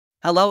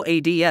Hello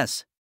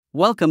ADS.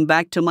 Welcome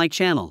back to my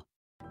channel.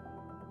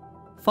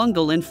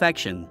 Fungal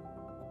infection.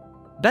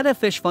 Betta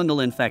fish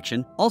fungal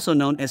infection, also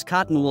known as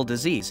cotton wool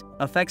disease,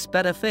 affects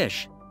betta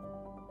fish.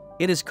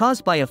 It is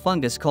caused by a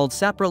fungus called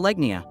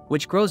saprolegnia,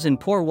 which grows in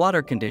poor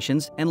water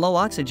conditions and low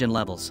oxygen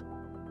levels.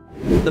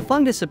 The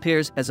fungus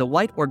appears as a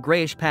white or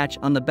grayish patch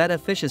on the betta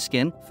fish's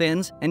skin,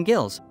 fins, and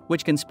gills,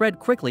 which can spread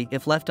quickly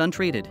if left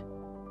untreated.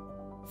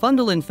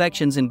 Fungal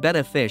infections in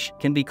betta fish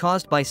can be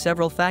caused by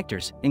several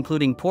factors,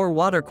 including poor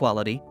water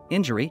quality,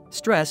 injury,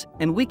 stress,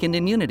 and weakened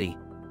immunity.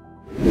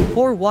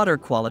 Poor water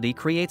quality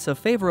creates a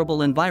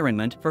favorable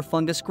environment for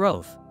fungus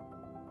growth.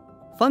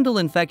 Fungal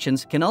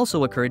infections can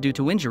also occur due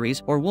to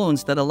injuries or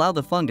wounds that allow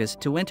the fungus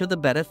to enter the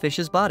betta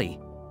fish's body.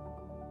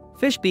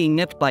 Fish being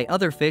nipped by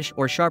other fish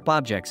or sharp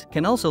objects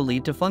can also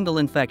lead to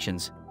fungal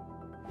infections.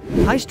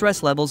 High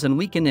stress levels and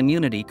weakened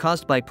immunity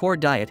caused by poor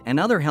diet and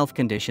other health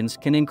conditions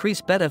can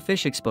increase betta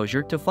fish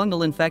exposure to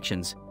fungal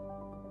infections.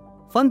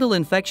 Fungal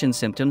infection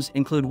symptoms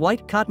include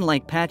white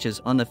cotton-like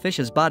patches on the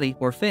fish's body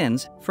or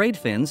fins, frayed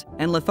fins,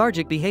 and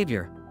lethargic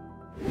behavior.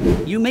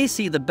 You may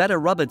see the betta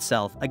rub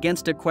itself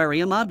against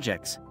aquarium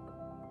objects.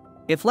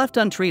 If left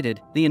untreated,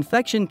 the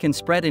infection can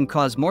spread and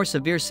cause more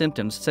severe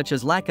symptoms such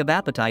as lack of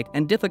appetite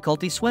and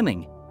difficulty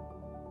swimming.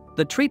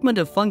 The treatment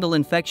of fungal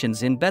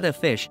infections in betta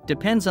fish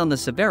depends on the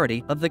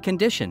severity of the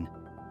condition.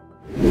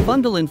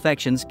 Fungal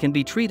infections can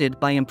be treated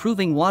by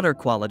improving water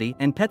quality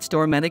and pet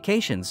store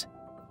medications.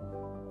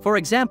 For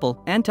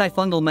example,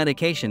 antifungal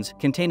medications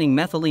containing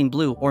methylene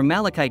blue or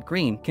malachite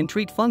green can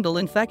treat fungal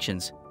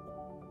infections.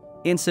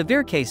 In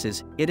severe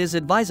cases, it is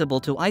advisable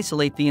to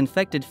isolate the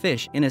infected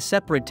fish in a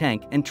separate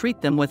tank and treat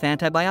them with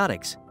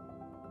antibiotics.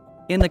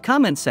 In the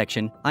comments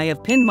section, I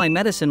have pinned my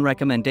medicine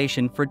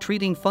recommendation for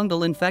treating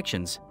fungal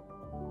infections.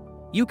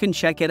 You can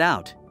check it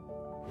out.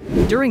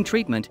 During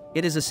treatment,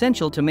 it is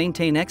essential to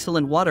maintain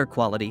excellent water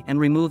quality and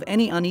remove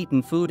any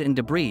uneaten food and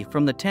debris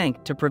from the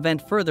tank to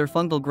prevent further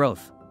fungal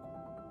growth.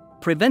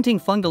 Preventing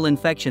fungal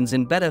infections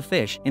in betta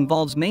fish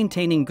involves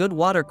maintaining good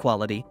water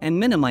quality and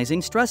minimizing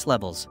stress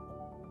levels.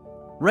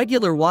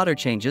 Regular water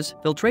changes,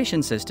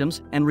 filtration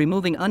systems, and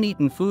removing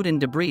uneaten food and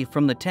debris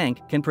from the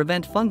tank can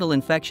prevent fungal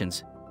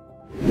infections.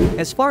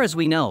 As far as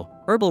we know,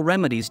 herbal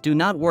remedies do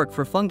not work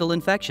for fungal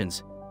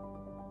infections.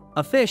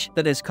 A fish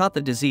that has caught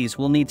the disease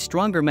will need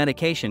stronger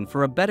medication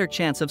for a better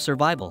chance of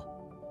survival.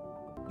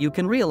 You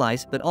can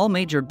realize that all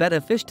major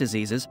betta fish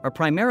diseases are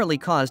primarily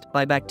caused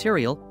by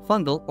bacterial,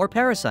 fungal, or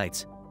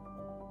parasites.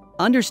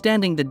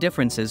 Understanding the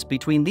differences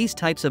between these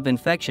types of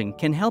infection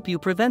can help you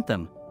prevent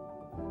them.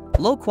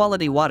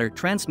 Low-quality water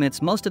transmits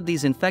most of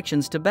these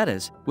infections to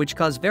bettas, which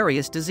cause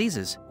various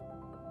diseases.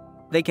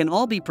 They can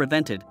all be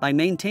prevented by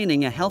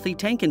maintaining a healthy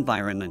tank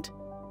environment.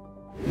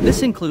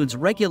 This includes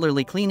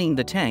regularly cleaning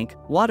the tank,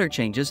 water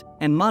changes,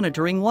 and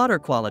monitoring water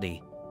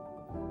quality.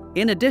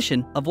 In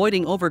addition,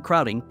 avoiding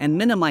overcrowding and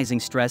minimizing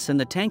stress in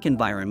the tank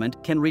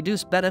environment can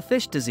reduce betta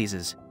fish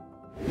diseases.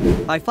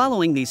 By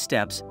following these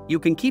steps, you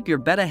can keep your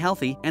betta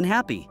healthy and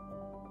happy.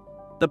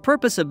 The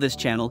purpose of this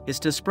channel is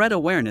to spread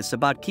awareness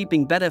about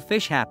keeping betta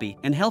fish happy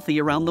and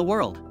healthy around the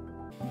world.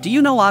 Do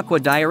you know Aqua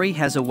Diary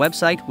has a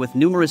website with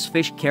numerous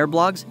fish care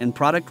blogs and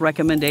product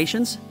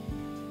recommendations?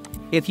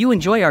 If you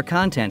enjoy our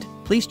content,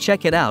 please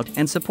check it out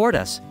and support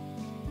us.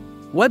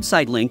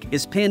 Website link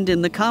is pinned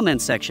in the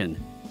comments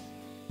section.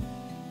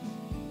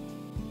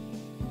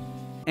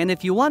 And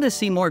if you want to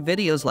see more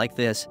videos like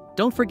this,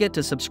 don't forget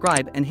to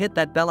subscribe and hit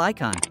that bell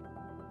icon.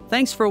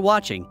 Thanks for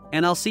watching,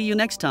 and I'll see you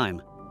next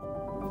time.